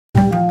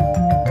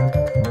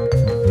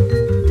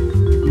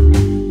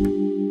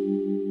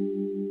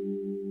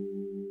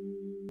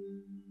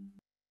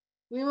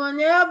will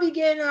now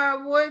begin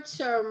our award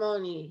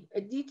ceremony.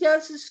 A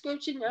detailed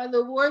description of the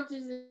awards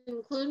is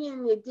included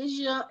in the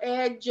digital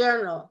ad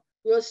journal.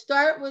 We'll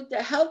start with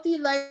the Healthy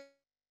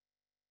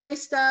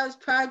Lifestyles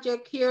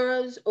Project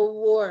Heroes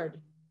Award.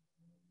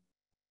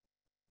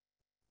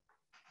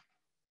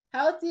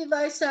 Healthy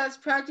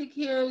Lifestyles Project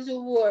Heroes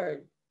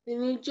Award. The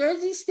New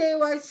Jersey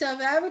Statewide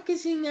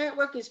Self-Advocacy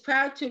Network is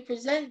proud to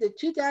present the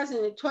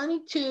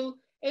 2022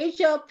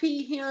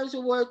 HLP Heroes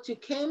Award to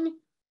Kim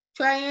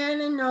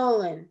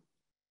Traina-Nolan.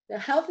 The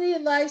Healthy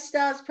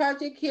Lifestyles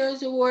Project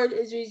Heroes Award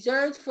is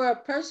reserved for a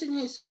person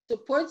who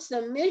supports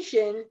the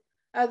mission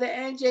of the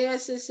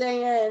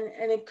NJSSAN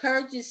and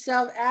encourages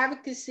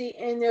self-advocacy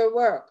in their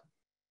work.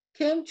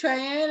 Kim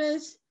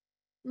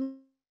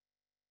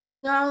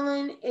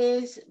Traina-Nolan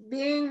is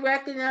being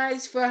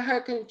recognized for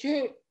her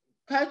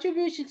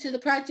contribution to the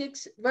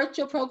project's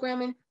virtual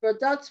programming for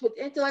adults with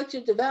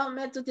intellectual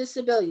developmental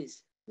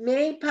disabilities,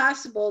 made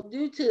possible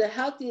due to the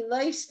Healthy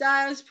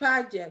Lifestyles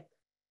Project,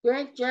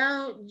 grant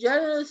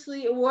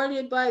generously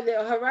awarded by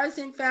the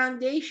Horizon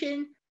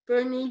Foundation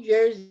for New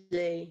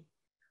Jersey.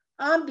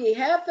 On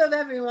behalf of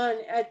everyone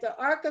at the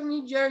ARC of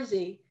New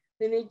Jersey,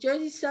 the New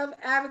Jersey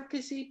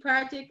Self-Advocacy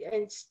Project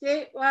and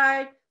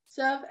Statewide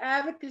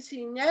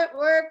Self-Advocacy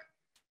Network,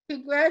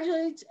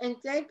 congratulates and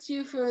thanks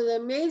you for the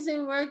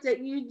amazing work that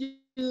you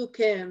do,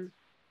 Kim.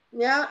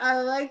 Now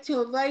I'd like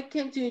to invite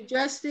Kim to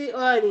address the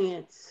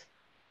audience.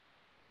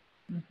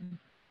 Mm-hmm.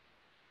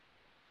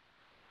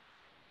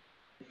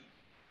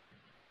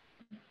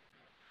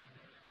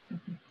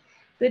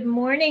 Good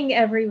morning,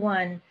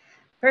 everyone.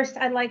 First,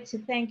 I'd like to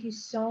thank you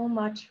so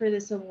much for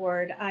this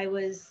award. I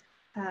was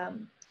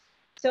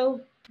so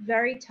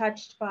very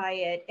touched by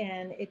it,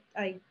 and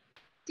I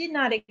did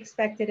not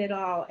expect it at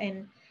all.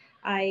 And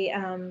I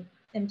am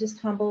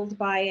just humbled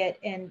by it,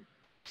 and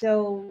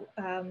so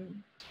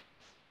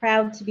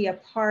proud to be a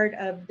part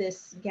of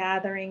this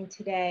gathering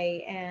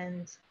today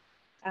and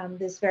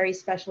this very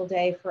special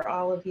day for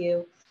all of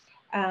you.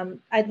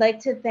 I'd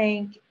like to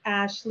thank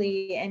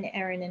Ashley and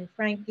Erin and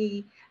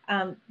Frankie.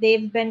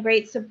 They've been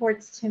great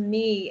supports to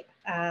me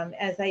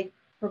as I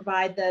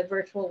provide the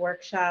virtual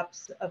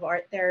workshops of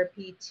art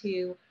therapy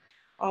to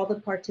all the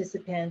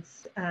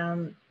participants,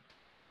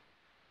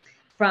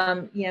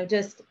 from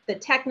just the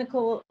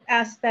technical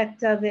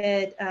aspect of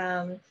it,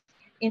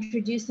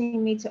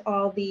 introducing me to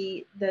all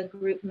the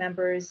group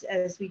members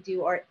as we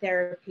do art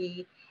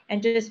therapy,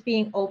 and just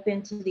being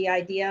open to the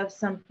idea of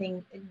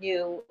something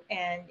new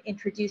and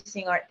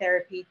introducing art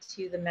therapy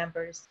to the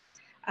members.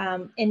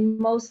 And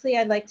mostly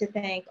I'd like to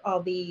thank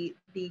all the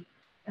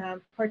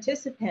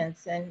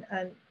participants and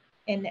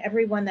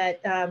everyone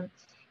that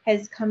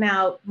has come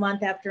out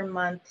month after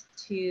month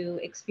to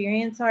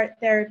experience art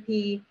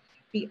therapy,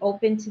 be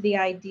open to the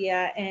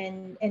idea,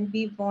 and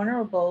be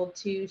vulnerable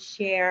to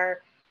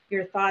share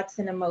your thoughts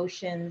and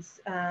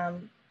emotions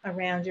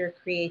around your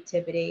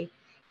creativity.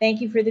 Thank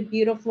you for the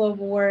beautiful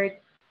award.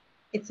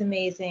 It's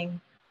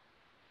amazing.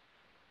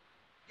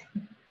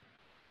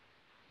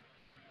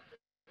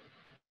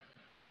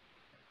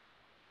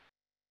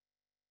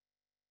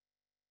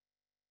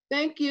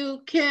 Thank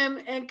you, Kim,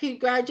 and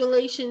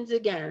congratulations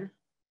again.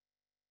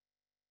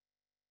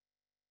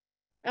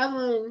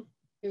 Evelyn,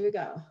 here we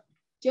go.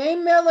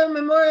 Jane Miller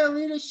Memorial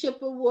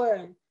Leadership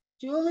Award.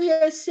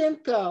 Julia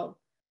Simko,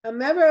 a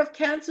member of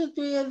Council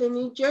 3 of the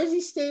New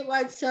Jersey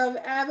Statewide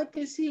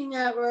Self-Advocacy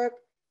Network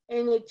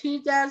and the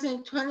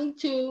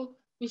 2022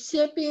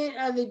 recipient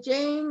of the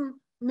Jane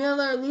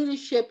Miller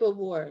Leadership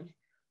Award.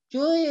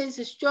 Julia is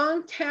a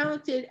strong,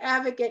 talented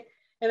advocate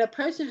and a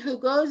person who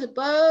goes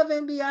above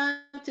and beyond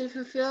to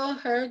fulfill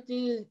her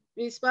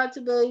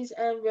responsibilities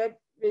and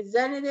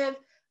representative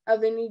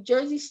of the New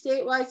Jersey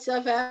Statewide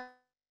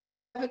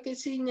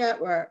Self-Advocacy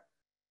Network.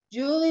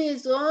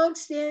 Julie's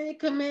long-standing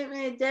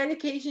commitment and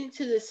dedication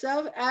to the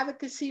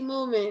self-advocacy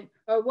movement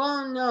are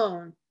well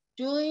known.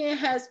 Julia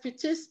has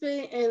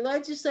participated in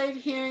legislative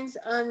hearings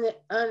on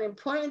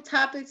important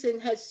topics and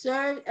has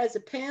served as a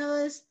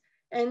panelist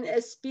and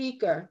a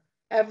speaker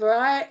at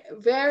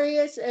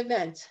various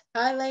events,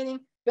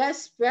 highlighting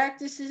best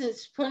practices in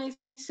supporting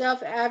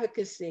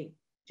self-advocacy.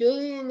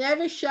 Julia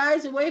never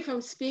shies away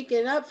from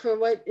speaking up for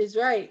what is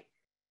right.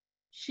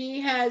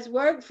 She has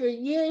worked for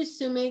years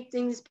to make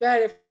things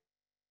better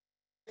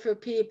for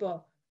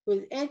people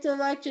with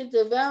intellectual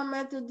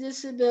developmental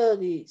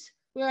disabilities.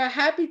 We are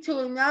happy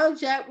to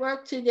acknowledge that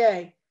work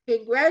today.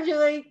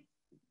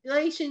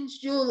 Congratulations,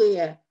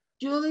 Julia.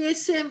 Julia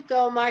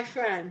Simko, my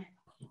friend.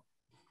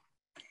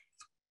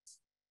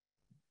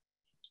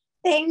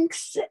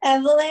 Thanks,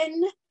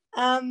 Evelyn.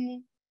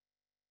 I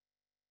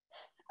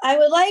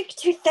would like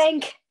to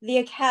thank the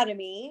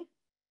Academy.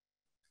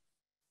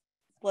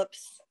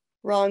 Whoops,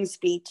 wrong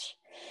speech.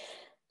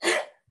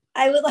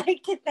 I would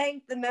like to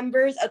thank the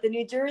members of the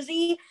New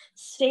Jersey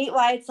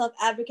Statewide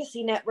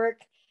Self-Advocacy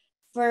Network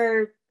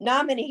for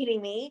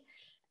nominating me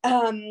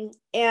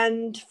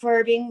and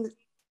for being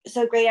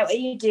so great at what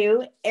you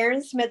do.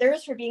 Erin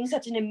Smithers for being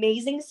such an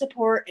amazing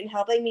support and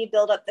helping me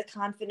build up the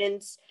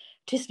confidence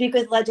to speak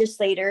with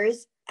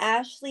legislators.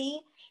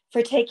 Ashley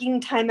for taking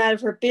time out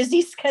of her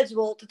busy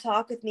schedule to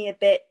talk with me a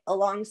bit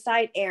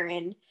alongside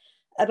Erin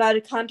about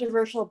a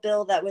controversial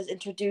bill that was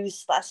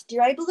introduced last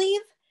year, I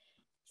believe.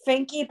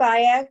 Frankie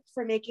Bayek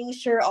for making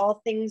sure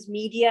all things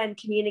media and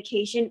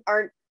communication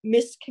aren't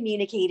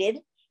miscommunicated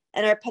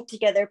and are put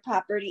together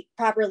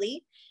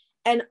properly.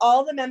 And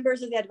all the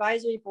members of the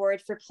advisory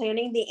board for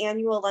planning the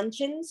annual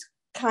luncheons,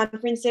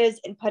 conferences,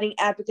 and putting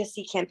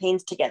advocacy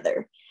campaigns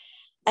together.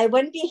 I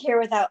wouldn't be here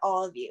without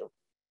all of you.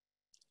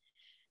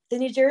 The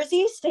New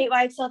Jersey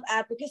statewide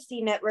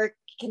self-advocacy network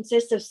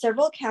consists of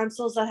several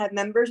councils that have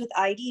members with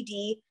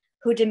IDD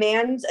who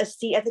demands a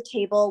seat at the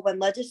table when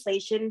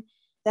legislation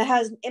that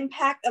has an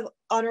impact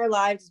on our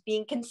lives is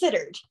being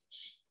considered.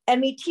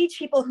 And we teach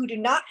people who do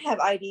not have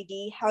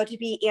IDD how to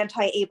be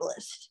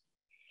anti-ableist.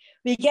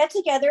 We get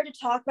together to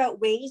talk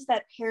about ways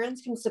that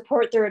parents can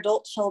support their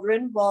adult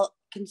children while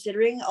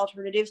considering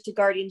alternatives to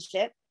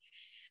guardianship.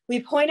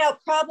 We point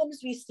out problems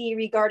we see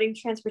regarding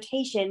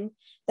transportation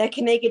that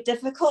can make it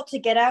difficult to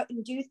get out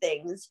and do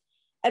things.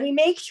 And we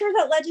make sure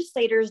that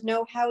legislators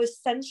know how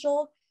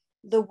essential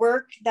the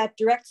work that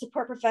direct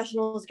support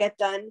professionals get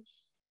done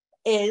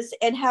is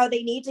and how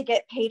they need to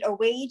get paid a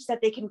wage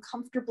that they can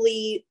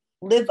comfortably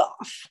live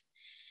off.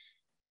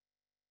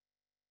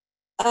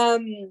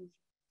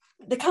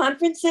 The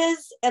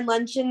conferences and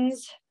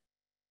luncheons.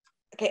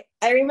 Okay,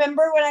 I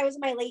remember when I was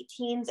in my late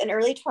teens and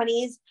early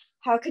 20s,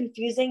 how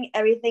confusing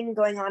everything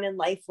going on in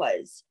life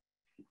was.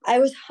 I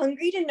was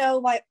hungry to know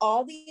why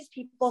all these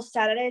people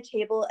sat at a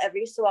table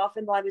every so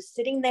often while I was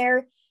sitting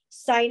there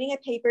signing a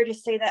paper to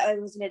say that I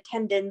was in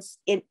attendance,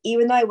 and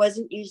even though I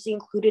wasn't usually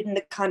included in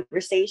the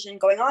conversation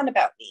going on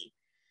about me.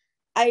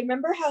 I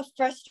remember how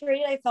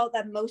frustrated I felt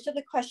that most of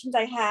the questions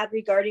I had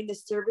regarding the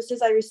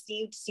services I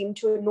received seemed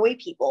to annoy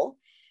people.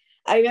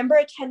 I remember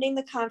attending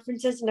the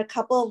conferences and a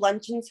couple of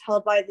luncheons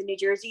held by the New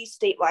Jersey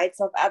statewide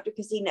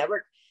self-advocacy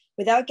network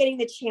without getting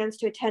the chance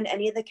to attend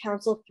any of the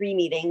Council 3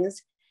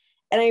 meetings.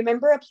 And I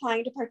remember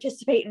applying to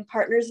participate in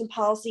Partners in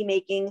Policy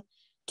Making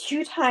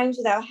 2 times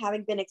without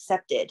having been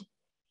accepted.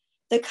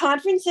 The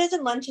conferences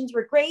and luncheons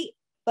were great,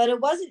 but it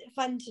wasn't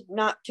fun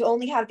to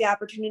only have the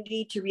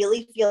opportunity to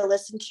really feel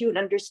listened to and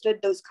understood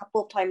those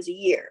couple of times a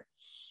year.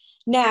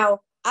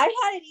 Now, I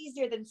had it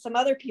easier than some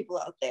other people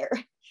out there.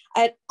 I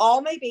had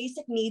all my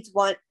basic needs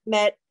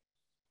met,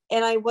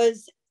 and I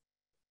was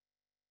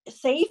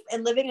safe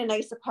and living in a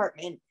nice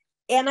apartment,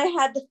 and I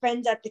had the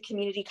friends at the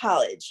community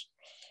college.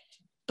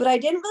 But I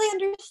didn't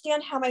really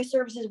understand how my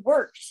services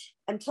worked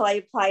until I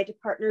applied to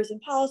Partners in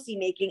Policy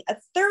Making a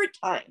 3rd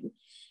time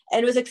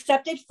and was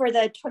accepted for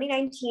the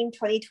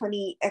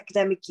 2019-2020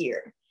 academic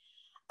year.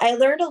 I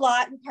learned a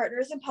lot in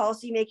Partners in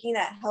Policy Making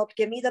that helped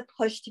give me the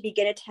push to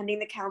begin attending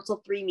the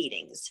Council 3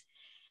 meetings.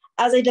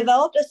 As I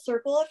developed a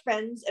circle of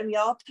friends and we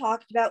all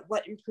talked about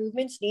what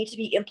improvements need to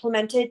be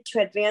implemented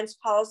to advance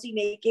policy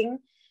making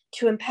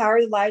to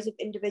empower the lives of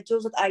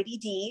individuals with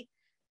IDD,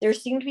 there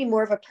seemed to be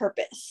more of a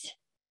purpose.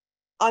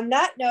 On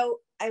that note,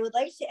 I would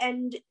like to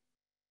end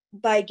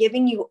by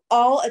giving you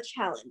all a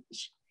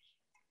challenge.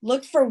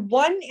 Look for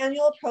one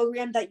annual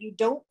program that you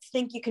don't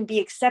think you can be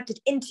accepted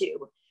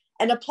into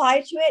and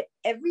apply to it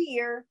every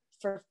year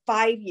for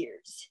 5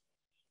 years.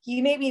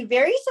 You may be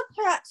very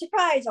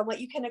surprised on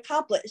what you can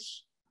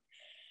accomplish.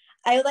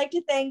 I would like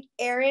to thank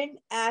Erin,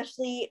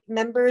 Ashley,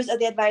 members of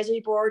the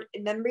advisory board,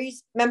 and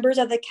members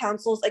of the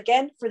councils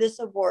again for this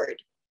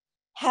award.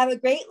 Have a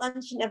great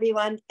luncheon,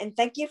 everyone, and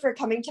thank you for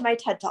coming to my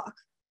TED Talk.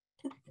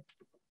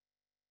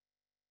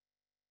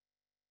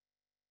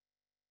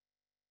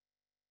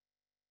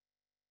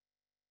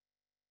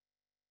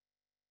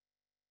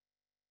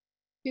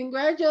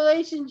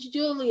 Congratulations,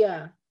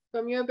 Julia,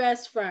 from your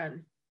best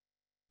friend.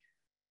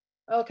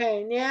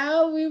 Okay,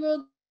 now we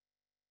will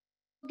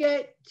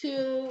get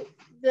to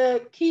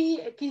the Key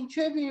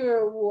Contributor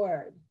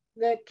Award.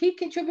 The Key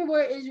Contributor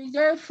Award is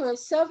reserved for a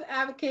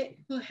self-advocate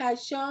who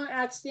has shown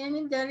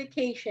outstanding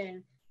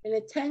dedication in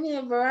attending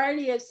a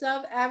variety of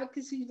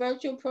self-advocacy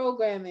virtual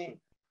programming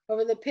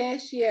over the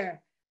past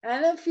year.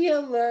 Anna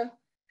Fiedler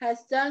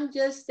has done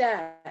just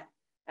that.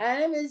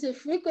 Adam is a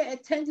frequent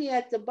attendee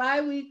at the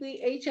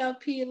bi-weekly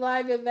HLP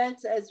live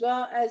events as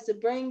well as the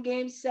Brain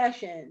Game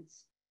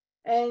sessions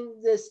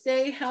and the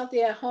Stay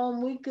Healthy at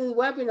Home weekly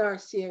webinar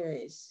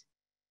series.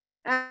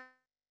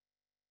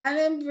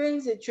 Adam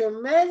brings a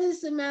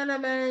tremendous amount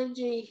of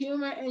energy,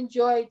 humor, and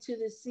joy to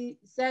the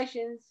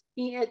sessions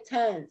he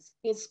attends.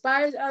 He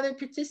inspires other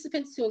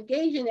participants to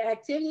engage in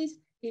activities.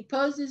 He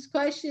poses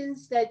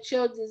questions that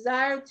show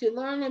desire to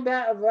learn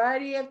about a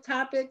variety of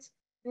topics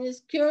and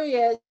is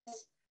curious,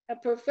 a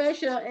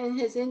professional in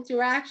his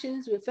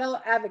interactions with fellow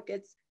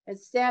advocates and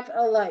staff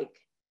alike.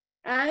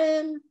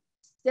 Adam's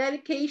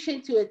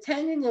dedication to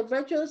attending the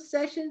virtual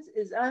sessions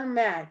is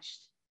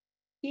unmatched.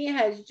 He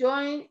has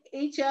joined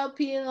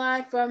HLP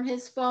Live from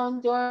his phone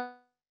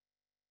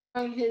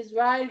during his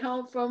ride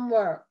home from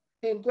work.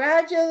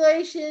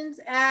 Congratulations,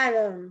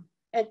 Adam,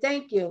 and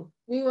thank you.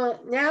 We will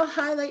now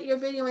highlight your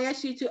video and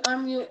ask you to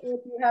unmute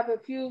if you have a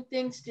few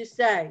things to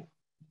say.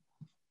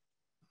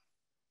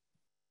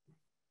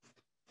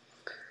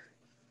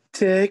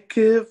 Thank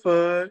you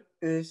for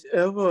this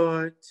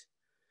award.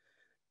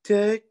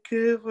 Thank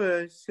you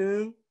for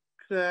some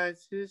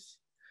classes.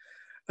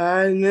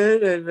 I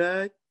learned a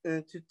lot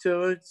and to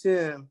towards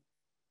them.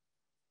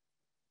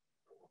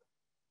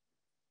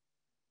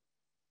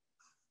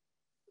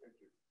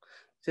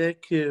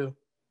 Thank you.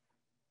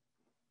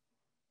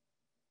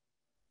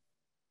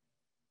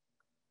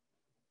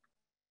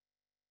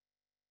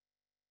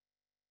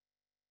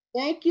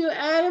 Thank you,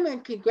 Adam,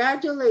 and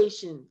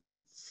congratulations.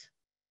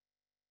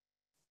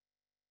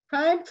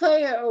 Prime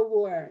Player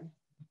Award.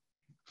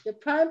 The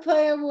Prime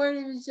Player Award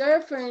is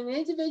reserved for an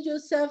individual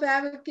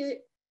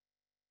self-advocate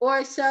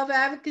or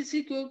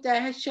self-advocacy group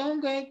that has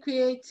shown great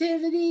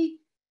creativity,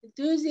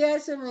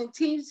 enthusiasm, and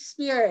team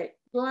spirit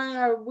during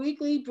our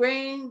weekly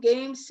brain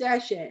game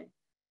session.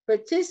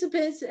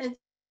 Participants and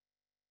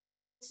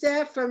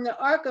staff from the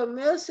ARC of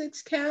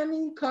Middlesex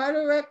County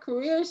Carteret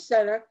Career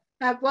Center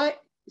have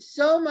brought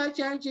so much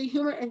energy,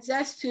 humor, and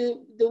zest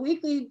to the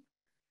weekly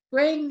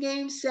brain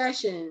game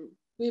session.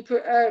 We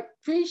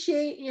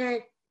appreciate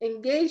your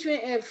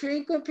engagement and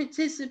frequent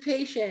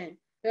participation.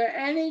 Your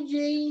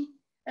energy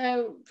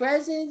and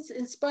presence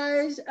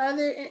inspires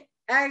other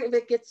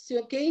advocates to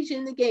engage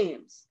in the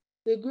games.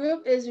 The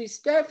group is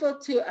respectful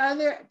to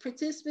other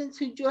participants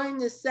who join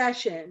the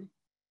session.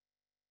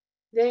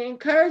 They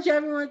encourage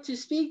everyone to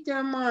speak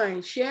their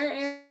mind,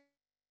 share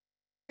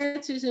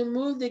answers, and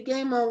move the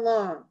game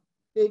along.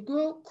 The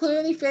group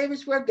clearly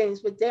favors word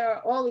games, but they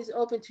are always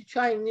open to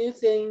trying new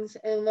things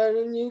and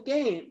learning new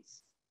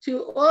games.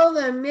 To all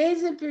the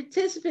amazing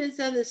participants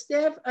and the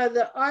staff of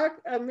the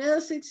ARC of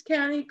Middlesex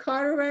County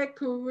Carteret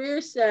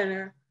Career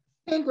Center,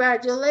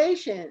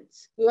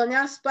 congratulations. We will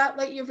now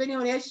spotlight your video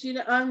and ask you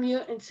to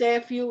unmute and say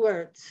a few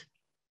words.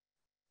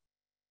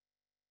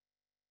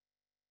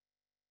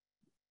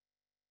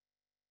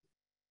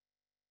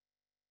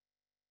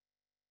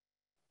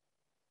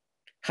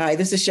 Hi,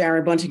 this is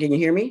Sharon Bunton. Can you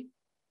hear me?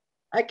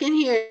 I can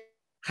hear you.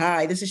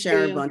 Hi, this is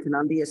Sharon Bunton.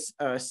 I'm the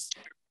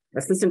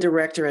Assistant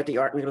Director at the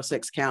ARC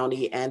Middlesex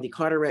County, and the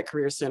Carteret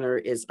Career Center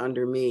is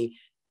under me.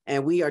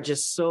 And we are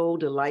just so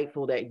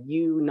delightful that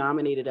you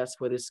nominated us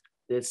for this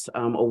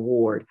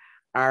award.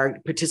 Our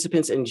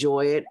participants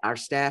enjoy it. Our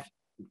staff,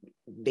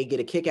 they get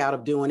a kick out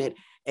of doing it.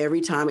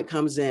 Every time it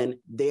comes in,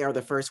 they are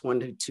the first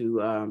one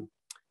to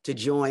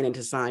join and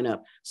to sign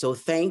up. So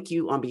thank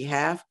you on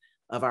behalf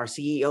of our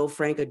CEO,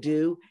 Frank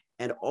Adu,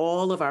 and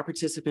all of our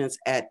participants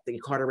at the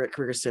Carteret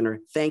Career Center.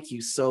 Thank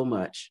you so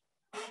much.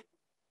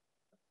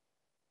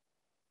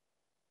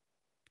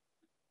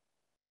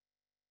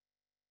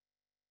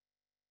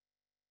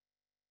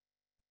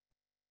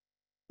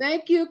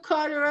 Thank you,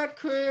 Carteret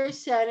Career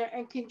Center,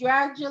 and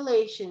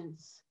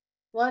congratulations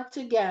once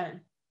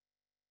again.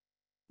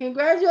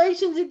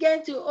 Congratulations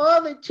again to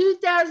all the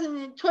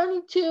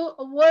 2022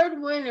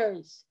 award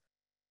winners.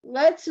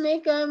 Let's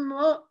take a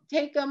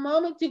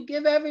moment to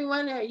give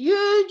everyone a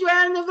huge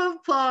round of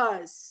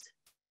applause.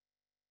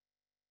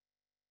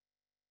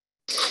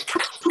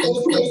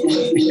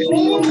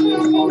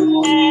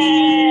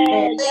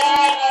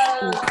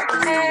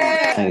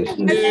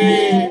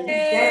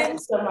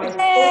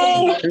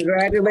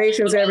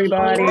 Congratulations,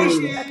 everybody.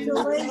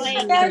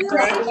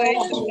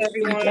 Congratulations,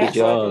 everyone. Good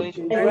job.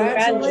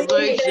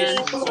 Congratulations,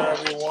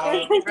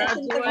 everyone.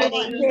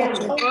 Congratulations.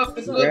 Keep up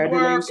the good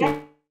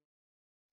work.